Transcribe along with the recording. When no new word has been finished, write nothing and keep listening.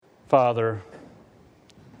Father,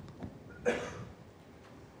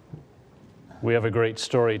 we have a great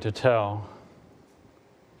story to tell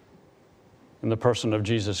in the person of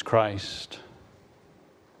Jesus Christ.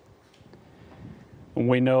 And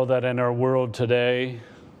we know that in our world today,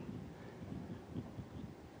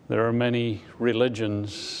 there are many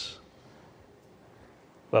religions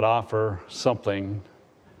that offer something,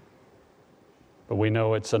 but we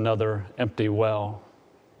know it's another empty well.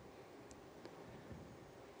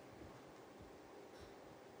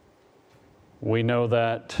 We know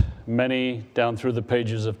that many down through the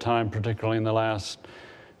pages of time, particularly in the last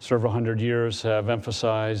several hundred years, have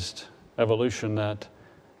emphasized evolution, that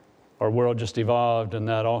our world just evolved, and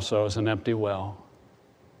that also is an empty well.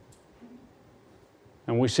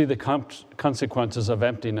 And we see the consequences of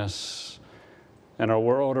emptiness in our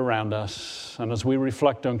world around us. And as we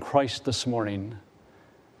reflect on Christ this morning,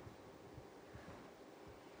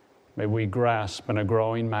 may we grasp in a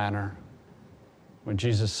growing manner when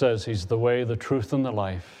Jesus says He's the way, the truth, and the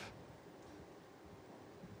life,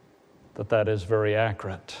 that is very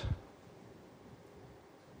accurate.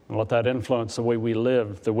 And let that influence the way we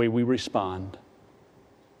live, the way we respond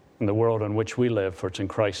in the world in which we live. For it's in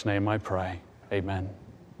Christ's name I pray. Amen.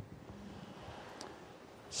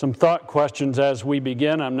 Some thought questions as we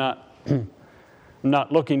begin. I'm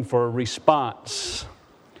not looking for a response.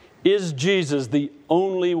 Is Jesus the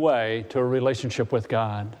only way to a relationship with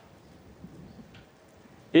God?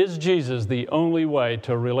 Is Jesus the only way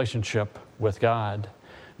to a relationship with God?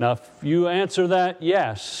 Now, if you answer that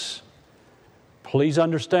yes, please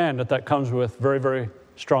understand that comes with very, very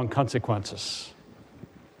strong consequences.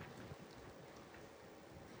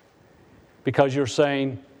 Because you're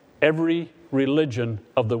saying every religion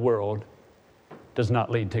of the world does not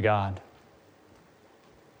lead to God.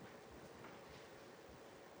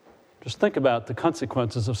 Just think about the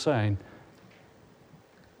consequences of saying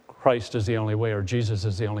Christ is the only way or Jesus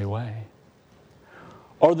is the only way.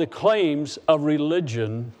 Are the claims of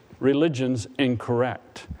religions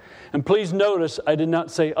incorrect? And please notice I did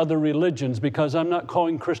not say other religions, because I'm not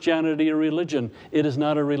calling Christianity a religion. It is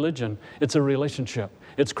not a religion. It's a relationship.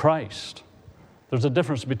 It's Christ. There's a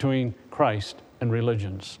difference between Christ and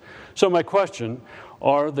religions. So my question,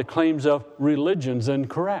 are the claims of religions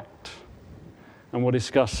incorrect? And we'll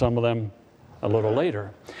discuss some of them a little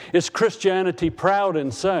later. Is Christianity proud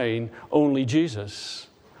in saying only Jesus?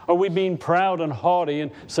 Are we being proud and haughty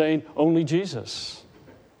and saying only Jesus?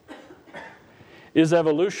 Is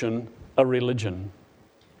evolution a religion?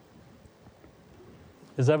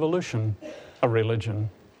 Is evolution a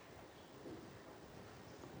religion?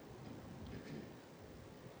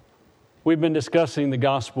 We've been discussing the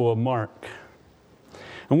Gospel of Mark.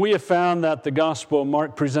 And we have found that the Gospel of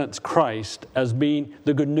Mark presents Christ as being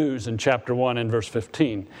the good news in chapter 1 and verse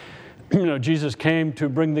 15. Jesus came to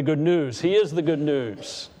bring the good news. He is the good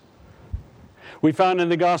news. We found in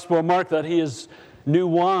the Gospel of Mark that He is new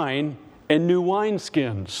wine and new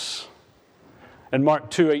wineskins in Mark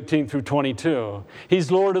 2:18 through 22.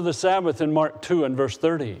 He's Lord of the Sabbath in Mark 2 and verse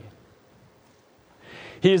 30.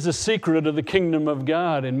 He is the secret of the kingdom of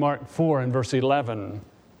God in Mark 4 and verse 11.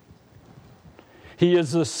 He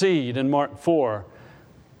is the seed in Mark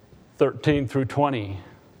 4:13 through 20.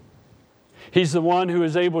 He's the one who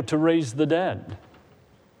is able to raise the dead.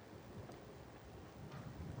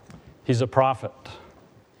 He's a prophet,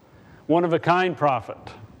 one-of-a-kind prophet.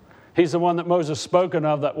 He's the one that Moses spoken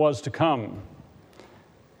of that was to come.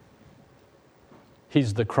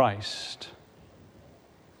 He's the Christ,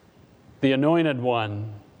 the anointed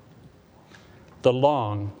one, the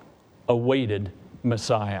long-awaited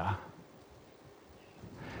Messiah.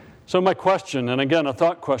 So my question, and again a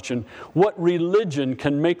thought question, what religion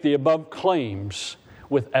can make the above claims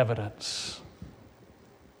with evidence?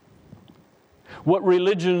 What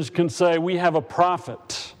religions can say we have a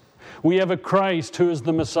prophet, we have a Christ who is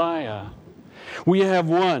the Messiah, we have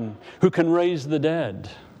one who can raise the dead?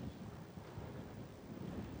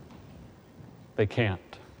 They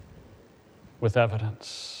can't with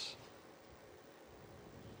evidence.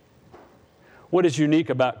 What is unique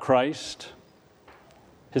about Christ?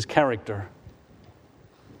 His character,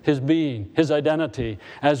 His being, His identity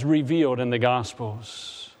as revealed in the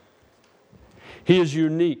Gospels. He is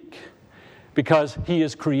unique because He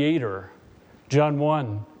is creator. John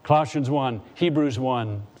 1, Colossians 1, Hebrews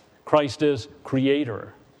 1. Christ is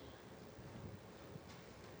creator.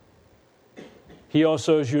 He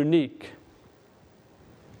also is unique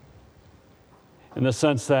in the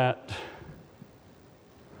sense that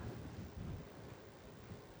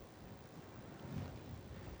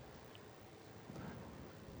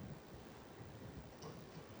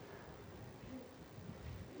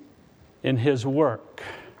in His work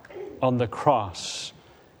on the cross,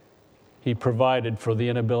 He provided for the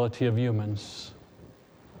inability of humans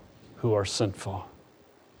who are sinful.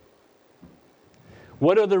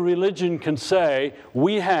 What other religion can say,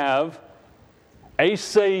 we have a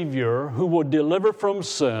Savior who will deliver from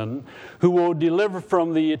sin, who will deliver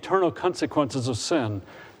from the eternal consequences of sin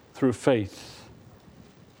through faith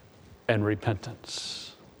and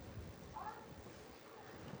repentance?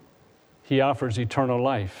 He offers eternal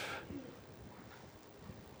life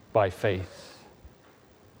by faith.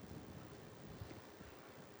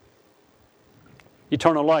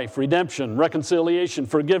 Eternal life, redemption, reconciliation,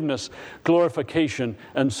 forgiveness, glorification,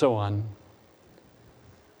 and so on.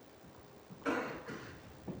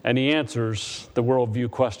 And He answers the worldview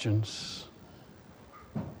questions.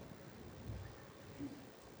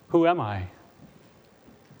 Who am I?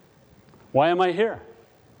 Why am I here?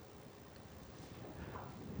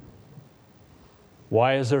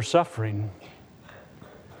 Why is there suffering?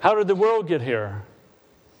 How did the world get here?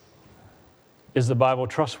 Is the Bible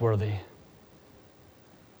trustworthy?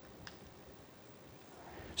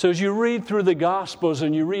 So as you read through the Gospels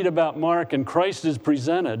and you read about Mark and Christ is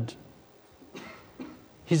presented,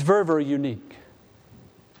 He's very, very unique.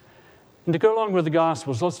 And to go along with the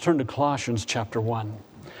Gospels, let's turn to Colossians chapter 1.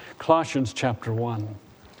 Colossians chapter 1.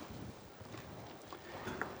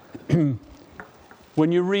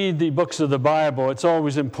 When you read the books of the Bible, it's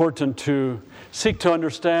always important to seek to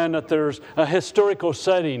understand that there's a historical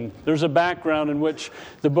setting. There's a background in which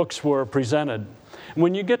the books were presented.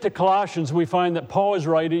 When you get to Colossians, we find that Paul is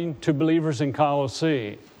writing to believers in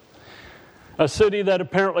Colossae, a city that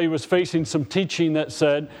apparently was facing some teaching that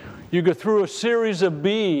said, you go through a series of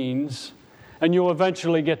beings and you'll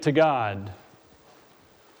eventually get to God.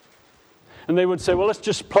 And they would say, well, let's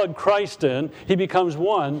just plug Christ in. He becomes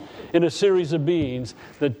one in a series of beings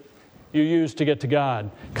that you use to get to God.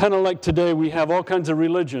 Kind of like today we have all kinds of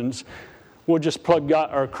religions. We'll just plug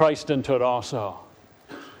God or Christ into it also.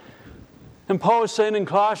 And Paul is saying in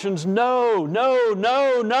Colossians, no.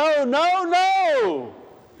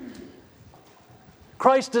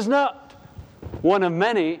 Christ is not one of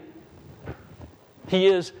many. He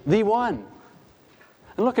is the one.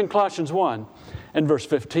 And look in Colossians 1 and verse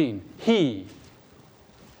 15. He,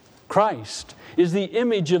 Christ, is the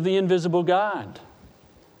image of the invisible God.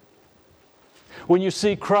 When you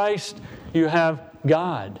see Christ, you have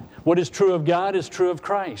God. What is true of God is true of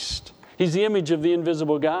Christ. He's the image of the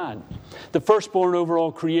invisible God, the firstborn over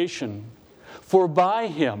all creation. For by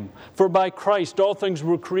Him, for by Christ, all things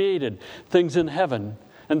were created, things in heaven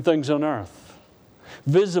and things on earth,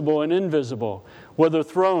 visible and invisible, whether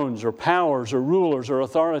thrones or powers or rulers or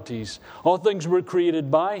authorities. All things were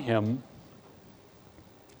created by Him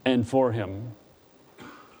and for Him.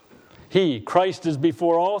 He, Christ, is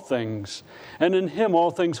before all things, and in Him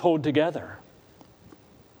all things hold together.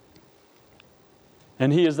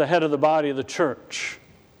 And He is the head of the body of the church.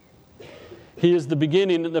 He is the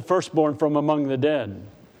beginning and the firstborn from among the dead.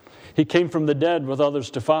 He came from the dead with others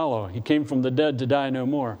to follow. He came from the dead to die no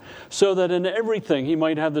more, so that in everything He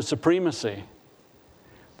might have the supremacy.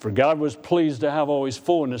 For God was pleased to have all His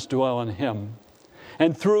fullness dwell in Him,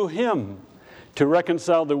 and through Him to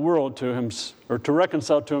reconcile the world to Him, or to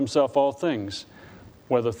reconcile to Himself all things,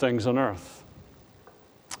 whether things on earth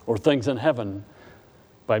or things in heaven,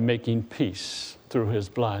 by making peace through His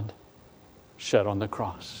blood shed on the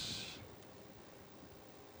cross.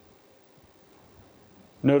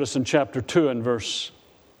 Notice in chapter 2 and verse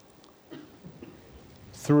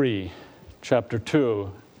 3, chapter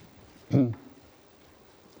 2,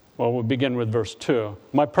 well, we'll begin with verse 2.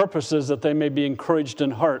 My purpose is that they may be encouraged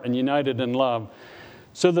in heart and united in love,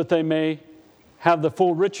 so that they may have the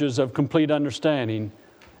full riches of complete understanding,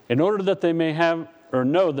 in order that they may have or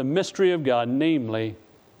know the mystery of God, namely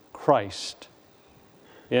Christ,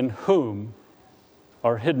 in whom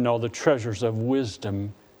are hidden all the treasures of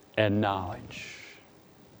wisdom and knowledge.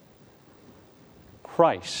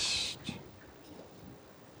 Christ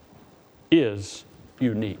is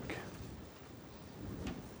unique.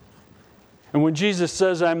 And when Jesus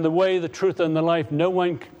says, I am the way, the truth, and the life, no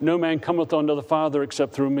man cometh unto the Father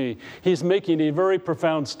except through me, He's making a very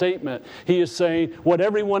profound statement. He is saying, what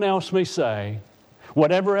everyone else may say,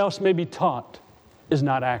 whatever else may be taught, is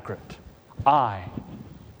not accurate. I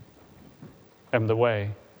am the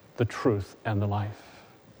way, the truth, and the life.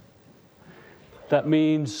 That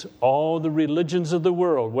means all the religions of the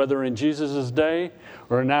world, whether in Jesus' day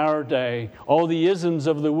or in our day, all the isms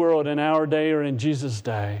of the world in our day or in Jesus'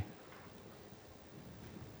 day,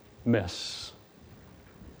 miss.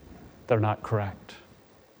 They're not correct.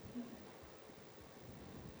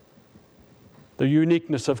 The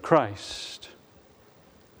uniqueness of Christ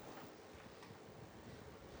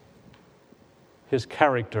His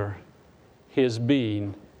character, His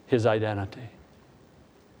being, His identity.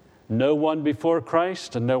 No one before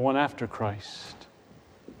Christ and no one after Christ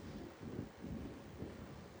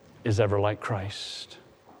is ever like Christ.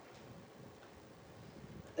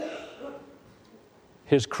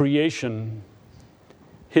 His creation,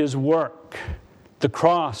 His work, the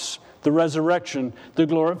cross, the resurrection, the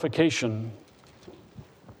glorification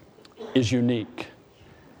is unique.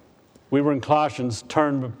 We were in Colossians.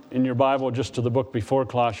 Turn in your Bible just to the book before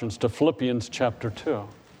Colossians, to Philippians chapter 2.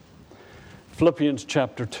 Philippians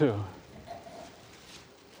chapter 2.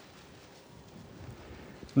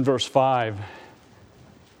 In verse 5,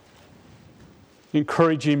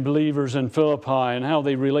 encouraging believers in Philippi and how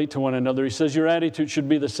they relate to one another, he says, your attitude should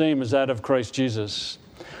be the same as that of Christ Jesus,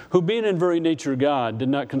 who being in very nature God, did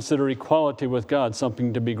not consider equality with God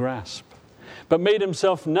something to be grasped, but made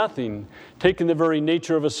himself nothing, taking the very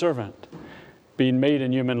nature of a servant, being made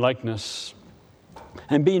in human likeness.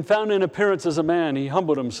 And being found in appearance as a man, he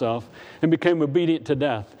humbled himself and became obedient to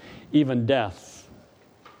death, even death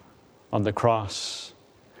on the cross.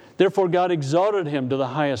 Therefore God exalted him to the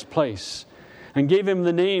highest place and gave him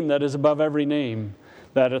the name that is above every name,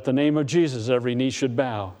 that at the name of Jesus every knee should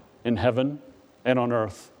bow, in heaven and on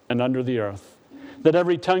earth and under the earth, that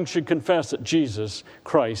every tongue should confess that Jesus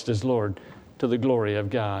Christ is Lord, to the glory of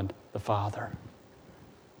God the Father.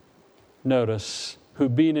 Notice, who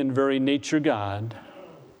being in very nature God,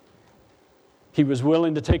 he was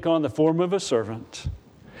willing to take on the form of a servant,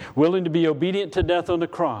 willing to be obedient to death on the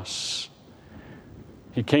cross.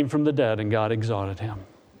 He came from the dead and God exalted him.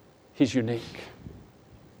 He's unique.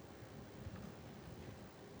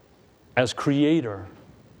 As creator,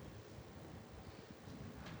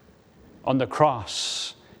 on the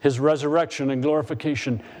cross, his resurrection and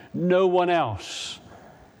glorification, no one else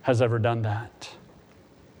has ever done that.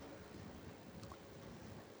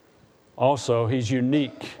 Also, he's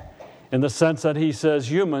unique in the sense that he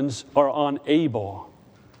says humans are unable.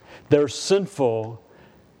 They're sinful.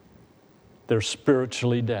 They're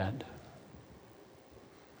spiritually dead.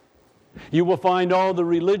 You will find all the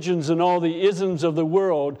religions and all the isms of the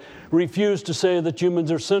world refuse to say that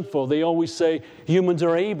humans are sinful. They always say humans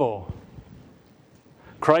are able.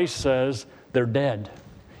 Christ says they're dead.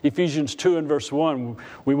 Ephesians 2 and verse 1,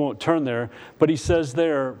 we won't turn there, but he says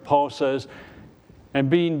there, Paul says, and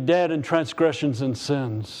being dead in transgressions and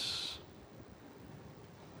sins.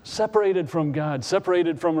 Separated from God,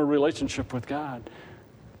 separated from a relationship with God.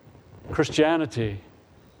 Christianity,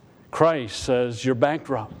 Christ says you're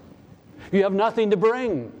bankrupt. You have nothing to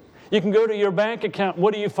bring. You can go to your bank account.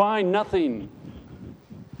 What do you find? Nothing.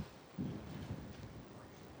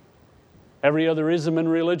 Every other ism in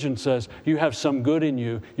religion says you have some good in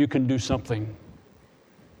you. You can do something.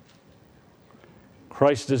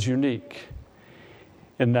 Christ is unique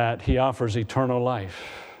in that he offers eternal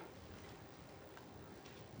life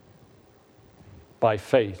by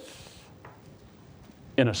faith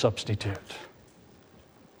in a substitute.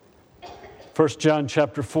 1 John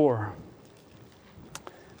chapter 4.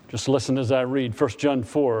 Just listen as I read. 1 John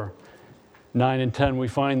 4, 9 and 10, we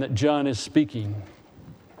find that John is speaking.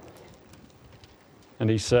 And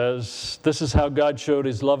he says, this is how God showed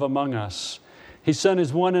his love among us. He sent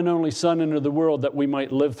his one and only Son into the world that we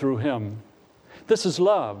might live through him. This is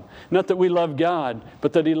love. Not that we love God,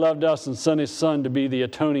 but that he loved us and sent his Son to be the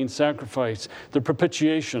atoning sacrifice, the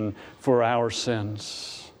propitiation for our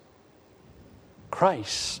sins.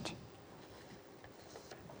 Christ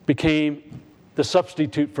became the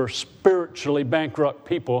substitute for spiritually bankrupt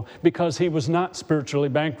people because he was not spiritually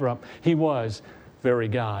bankrupt. He was very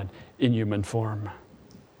God in human form.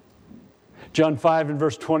 John 5 and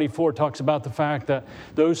verse 24 talks about the fact that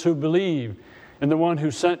those who believe in the one who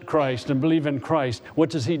sent Christ and believe in Christ, what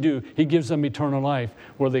does he do? He gives them eternal life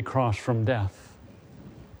where they cross from death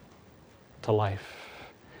to life.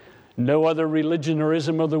 No other religion or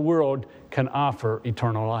ism of the world can offer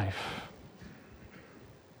eternal life.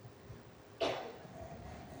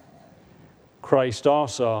 Christ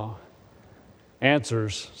also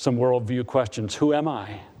answers some worldview questions. Who am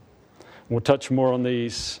I? We'll touch more on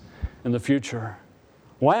these in the future.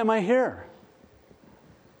 Why am I here?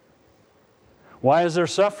 Why is there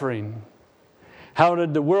suffering? How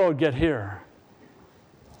did the world get here?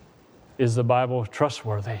 Is the Bible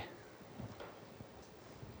trustworthy?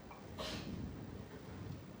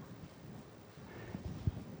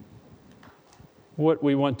 What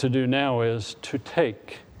we want to do now is to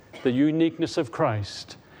take the uniqueness of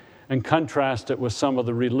Christ and contrast it with some of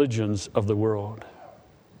the religions of the world.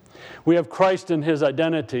 We have Christ in his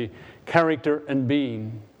identity, character, and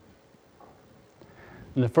being.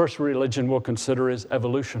 And the first religion we'll consider is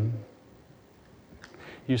evolution.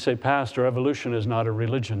 You say, Pastor, evolution is not a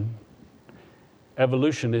religion.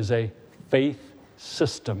 Evolution is a faith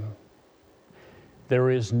system. There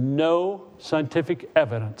is no scientific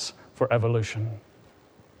evidence for evolution.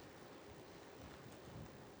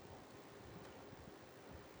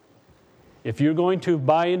 If you're going to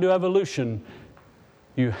buy into evolution,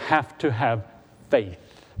 you have to have faith.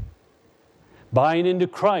 Buying into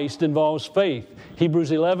Christ involves faith.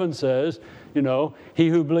 Hebrews 11 says, he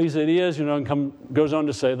who believes that he is, and goes on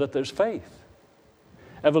to say that there's faith.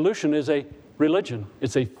 Evolution is a religion.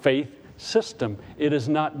 It's a faith system. It is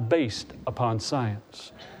not based upon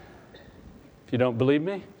science. If you don't believe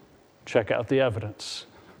me, check out the evidence.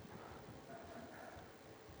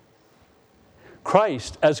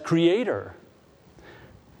 Christ as creator,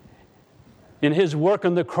 in his work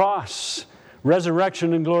on the cross,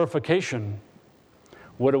 resurrection and glorification,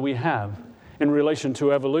 what do we have in relation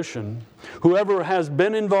to evolution? Whoever has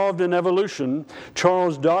been involved in evolution,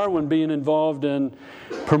 Charles Darwin being involved in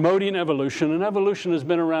promoting evolution, and evolution has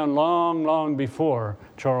been around long, long before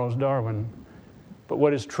Charles Darwin. But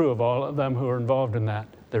what is true of all of them who are involved in that?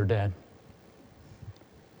 They're dead.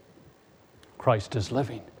 Christ is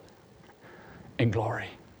living in glory.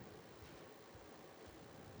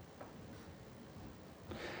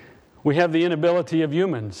 We have the inability of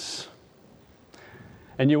humans.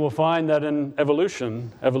 And you will find that in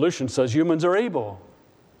evolution says humans are able.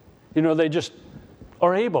 They just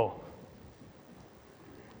are able.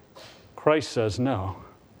 Christ says no,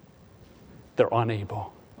 they're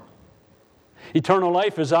unable. Eternal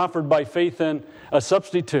life is offered by faith in a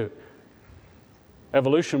substitute.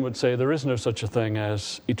 Evolution would say there is no such a thing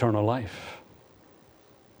as eternal life.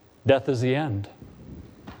 Death is the end.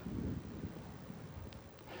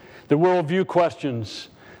 The worldview questions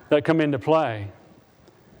that come into play.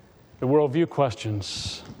 The worldview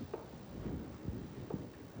questions.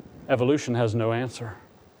 Evolution has no answer.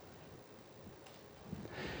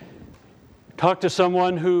 Talk to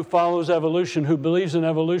someone who follows evolution, who believes in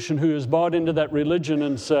evolution, who is bought into that religion,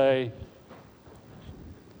 and say,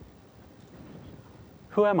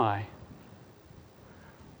 who am I?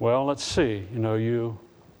 Well, let's see. You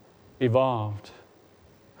evolved.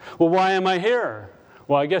 Well, why am I here?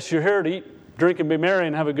 Well, I guess you're here to eat, drink, and be merry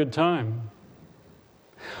and have a good time.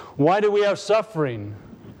 Why do we have suffering?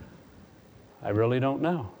 I really don't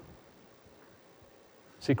know.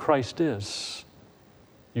 See, Christ is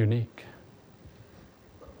unique.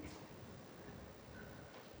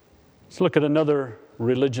 Let's look at another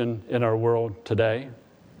religion in our world today,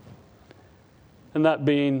 and that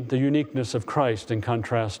being the uniqueness of Christ in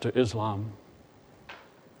contrast to Islam.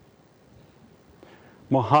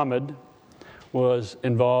 Muhammad was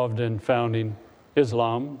involved in founding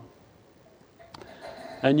Islam.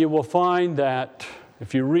 And you will find that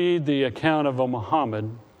if you read the account of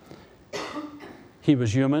Muhammad, he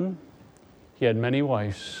was human, he had many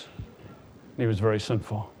wives, and he was very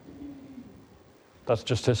sinful. That's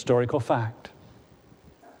just historical fact.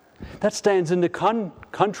 That stands in the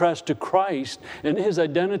contrast to Christ and his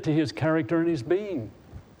identity, his character, and his being.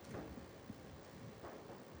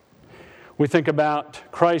 We think about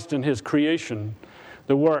Christ and his creation,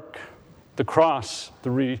 the work, the cross,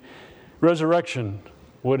 the resurrection.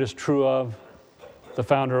 What is true of the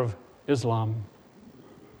founder of Islam?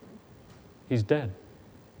 He's dead.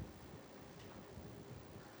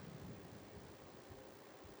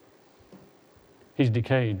 He's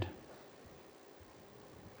decayed.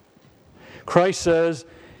 Christ says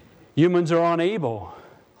humans are unable.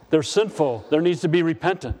 They're sinful. There needs to be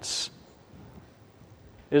repentance.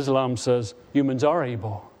 Islam says humans are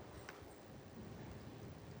able.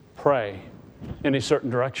 Pray in a certain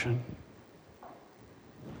direction.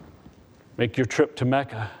 Make your trip to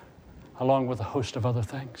Mecca, along with a host of other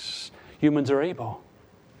things. Humans are able.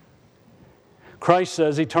 Christ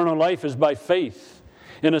says eternal life is by faith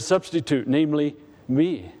in a substitute, namely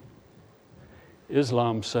me.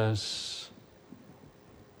 Islam says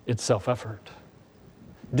it's self-effort.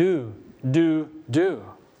 Do.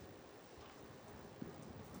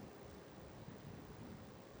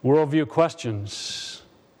 Worldview questions.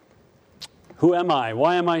 Who am I?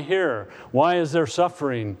 Why am I here? Why is there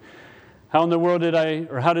suffering? How in the world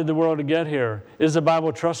how did the world get here? Is the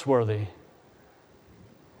Bible trustworthy?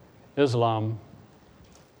 Islam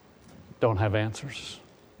don't have answers.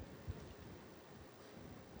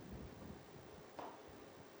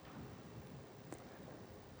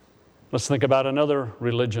 Let's think about another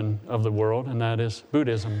religion of the world, and that is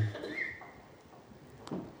Buddhism.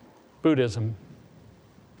 Buddhism.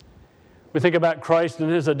 We think about Christ and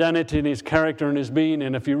his identity and his character and his being,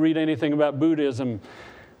 and if you read anything about Buddhism,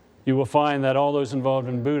 you will find that all those involved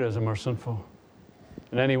in Buddhism are sinful.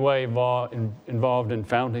 in any way involved in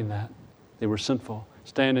founding that. They were sinful.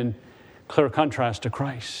 Stand in clear contrast to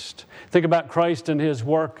Christ. Think about Christ and his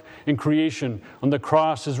work in creation, on the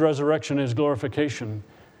cross, his resurrection, his glorification.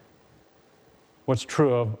 What's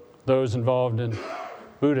true of those involved in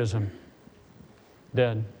Buddhism?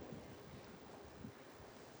 Dead.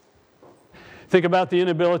 Think about the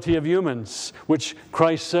inability of humans, which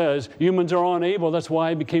Christ says humans are unable. That's why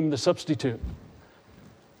he became the substitute.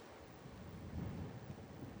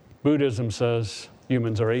 Buddhism says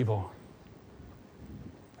humans are able.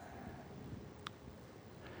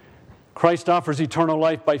 Christ offers eternal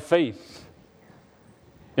life by faith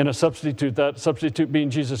in a substitute, that substitute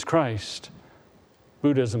being Jesus Christ.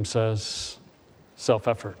 Buddhism says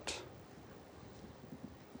self-effort.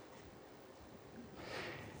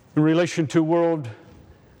 In relation to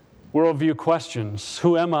worldview questions,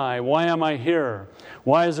 who am I? Why am I here?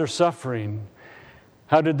 Why is there suffering?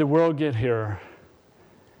 How did the world get here?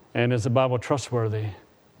 And is the Bible trustworthy?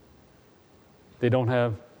 They don't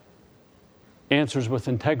have answers with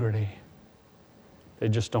integrity. They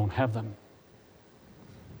just don't have them.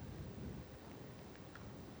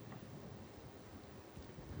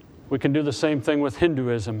 We can do the same thing with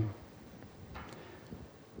Hinduism.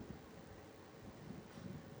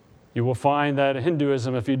 You will find that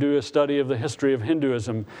Hinduism, if you do a study of the history of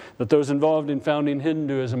Hinduism, that those involved in founding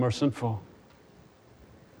Hinduism are sinful.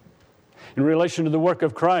 In relation to the work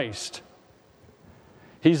of Christ,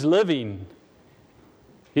 he's living.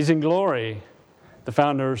 He's in glory. The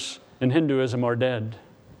founders in Hinduism are dead.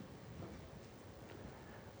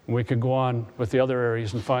 We could go on with the other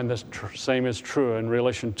areas and find this same is true in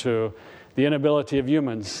relation to the inability of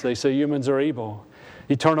humans. They say humans are evil.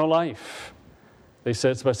 Eternal life. They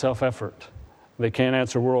say it's by self-effort. They can't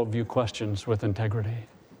answer worldview questions with integrity.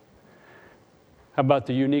 How about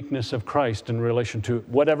the uniqueness of Christ in relation to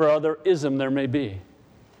whatever other ism there may be?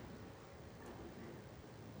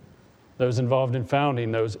 Those involved in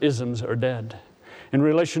founding those isms are dead. In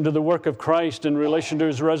relation to the work of Christ, in relation to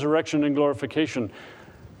his resurrection and glorification,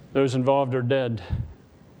 those involved are dead.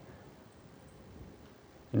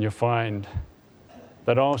 And you'll find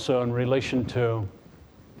that also in relation to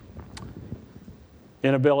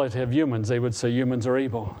inability of humans, they would say humans are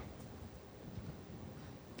evil.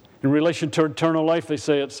 In relation to eternal life, they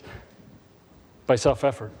say it's by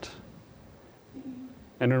self-effort.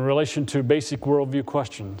 And in relation to basic worldview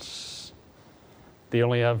questions, they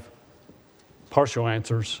only have partial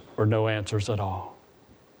answers or no answers at all.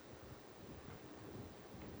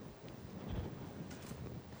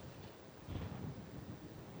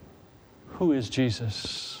 Who is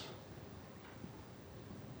Jesus?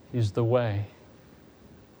 He's the way,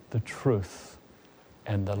 the truth,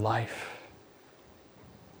 and the life.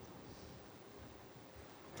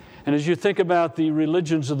 And as you think about the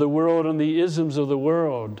religions of the world and the isms of the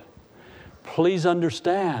world, please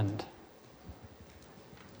understand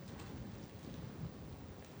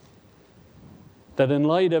that in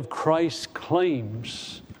light of Christ's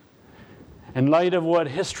claims, in light of what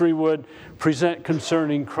history would present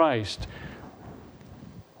concerning Christ,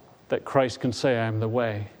 that Christ can say, I am the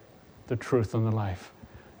way, the truth, and the life.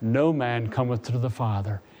 No man cometh to the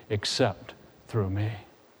Father except through me.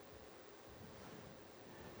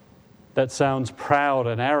 That sounds proud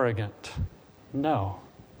and arrogant. No,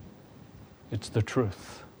 it's the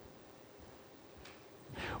truth.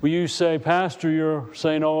 Will you say, Pastor, you're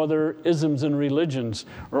saying all other isms and religions,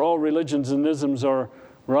 or all religions and isms are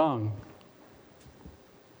wrong?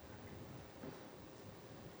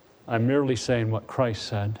 I'm merely saying what Christ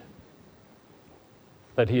said,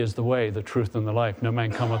 that he is the way, the truth, and the life. No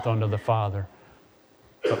man cometh unto the Father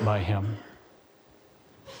but by him.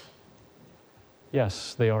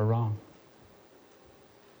 Yes, they are wrong.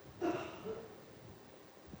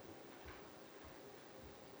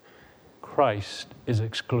 Christ is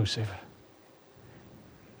exclusive.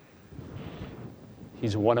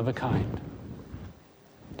 He's one of a kind.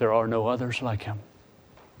 There are no others like him.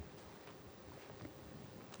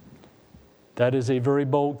 That is a very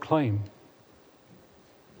bold claim.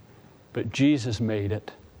 But Jesus made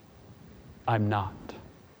it. I'm not.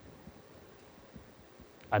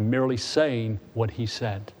 I'm merely saying what he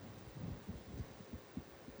said.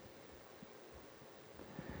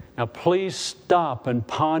 Now, please stop and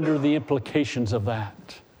ponder the implications of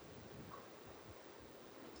that.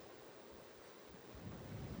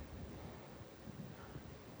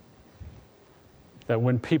 That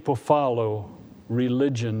when people follow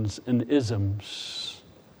religions and isms,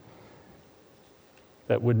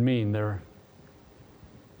 that would mean they're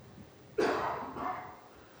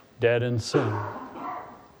dead in sin,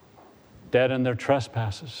 dead in their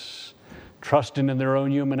trespasses, trusting in their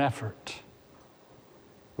own human effort.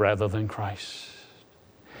 rather than Christ.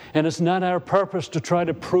 And it's not our purpose to try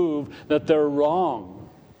to prove that they're wrong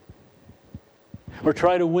or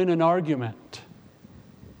try to win an argument,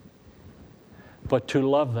 but to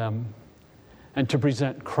love them and to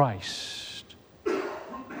present Christ.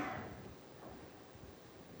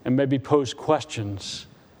 And maybe pose questions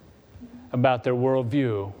about their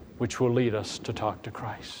worldview, which will lead us to talk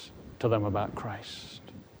to them about Christ.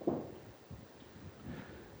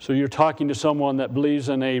 So you're talking to someone that believes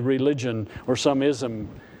in a religion or some ism,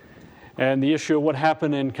 and the issue of what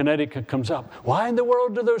happened in Connecticut comes up. Why in the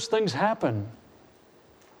world do those things happen?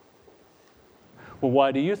 Well,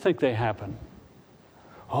 why do you think they happen?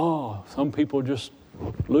 Oh, some people just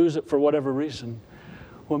lose it for whatever reason.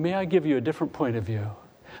 Well, may I give you a different point of view?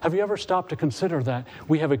 Have you ever stopped to consider that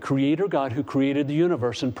we have a creator God who created the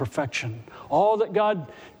universe in perfection? All that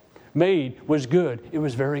God made was good. It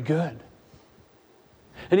was very good.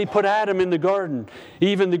 And He put Adam in the garden,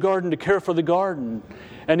 Eve in the garden to care for the garden.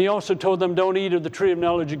 And He also told them, don't eat of the tree of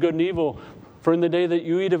knowledge of good and evil, for in the day that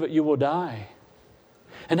you eat of it, you will die.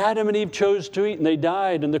 And Adam and Eve chose to eat, and they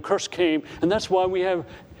died, and the curse came. And that's why we have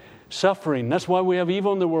suffering. That's why we have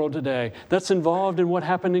evil in the world today. That's involved in what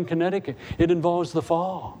happened in Connecticut. It involves the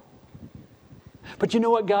fall. But you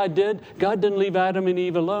know what God did? God didn't leave Adam and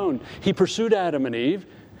Eve alone. He pursued Adam and Eve,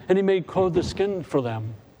 and He made clothed skin for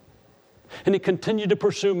them. And He continued to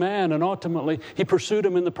pursue man, and ultimately He pursued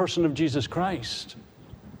him in the person of Jesus Christ.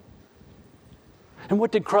 And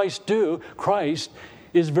what did Christ do? Christ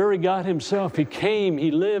is very God Himself. He came,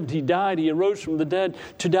 He lived, He died, He arose from the dead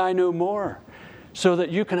to die no more, so that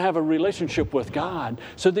you can have a relationship with God,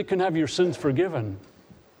 so that you can have your sins forgiven.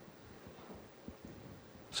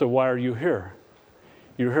 So why are you here?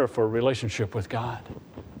 You're here for a relationship with God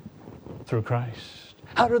through Christ.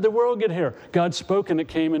 How did the world get here? God spoke and it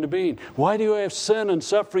came into being. Why do we have sin and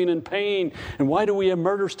suffering and pain? And why do we have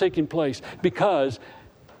murders taking place? Because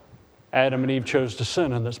Adam and Eve chose to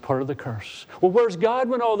sin, and that's part of the curse. Well, where's God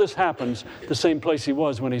when all this happens? The same place He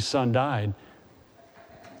was when His son died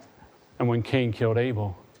and when Cain killed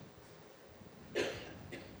Abel.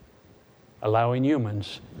 Allowing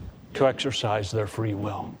humans to exercise their free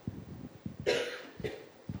will.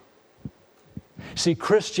 See,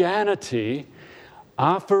 Christianity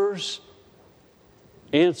offers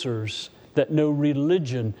answers that no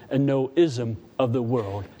religion and no ism of the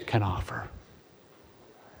world can offer.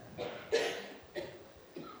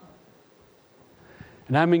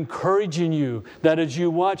 And I'm encouraging you that as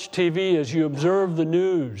you watch TV, as you observe the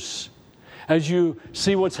news, as you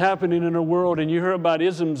see what's happening in our world and you hear about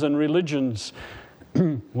isms and religions,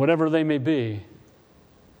 whatever they may be,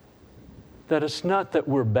 that it's not that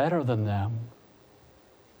we're better than them.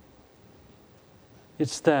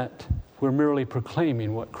 It's that we're merely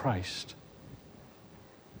proclaiming what Christ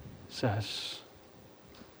says.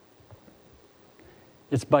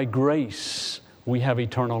 It's by grace we have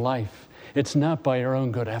eternal life. It's not by our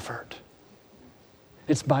own good effort.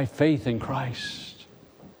 It's by faith in Christ.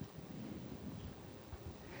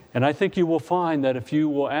 And I think you will find that if you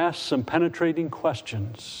will ask some penetrating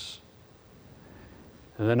questions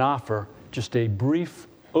and then offer just a brief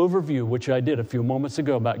overview, which I did a few moments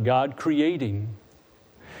ago, about God creating.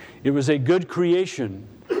 It was a good creation,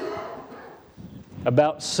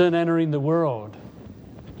 about sin entering the world,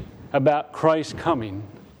 about Christ coming,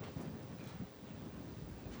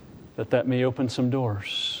 that may open some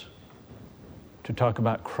doors to talk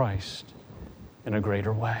about Christ in a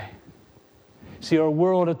greater way. See, our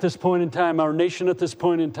world at this point in time, our nation at this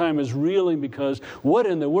point in time is reeling because what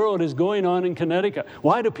in the world is going on in Connecticut?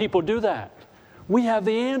 Why do people do that? We have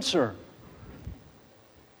the answer.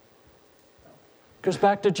 It goes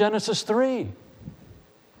back to Genesis 3.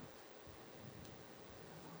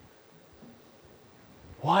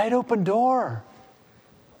 Wide open door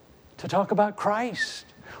to talk about Christ.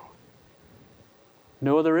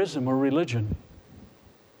 No other ism or religion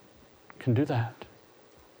can do that.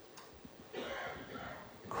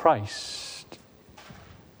 Christ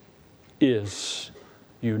is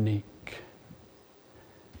unique.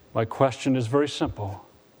 My question is very simple.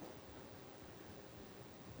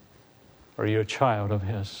 Are you a child of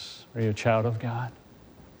His? Are you a child of God?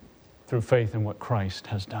 Through faith in what Christ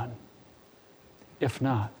has done. If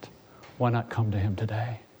not, why not come to Him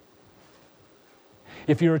today?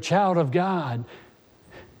 If you're a child of God,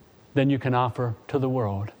 then you can offer to the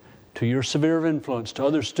world, to your sphere of influence, to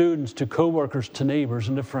other students, to co-workers, to neighbors,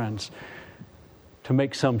 and to friends, to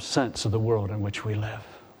make some sense of the world in which we live.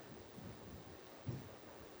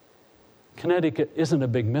 Connecticut isn't a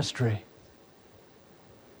big mystery.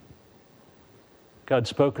 God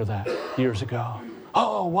spoke of that years ago.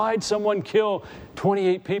 Oh, why'd someone kill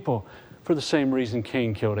 28 people? for the same reason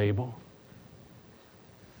Cain killed Abel.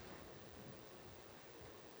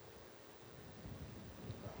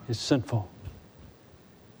 He's sinful.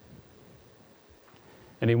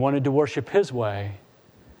 And he wanted to worship his way,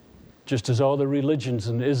 just as all the religions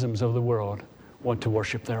and isms of the world want to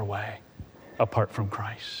worship their way apart from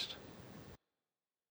Christ.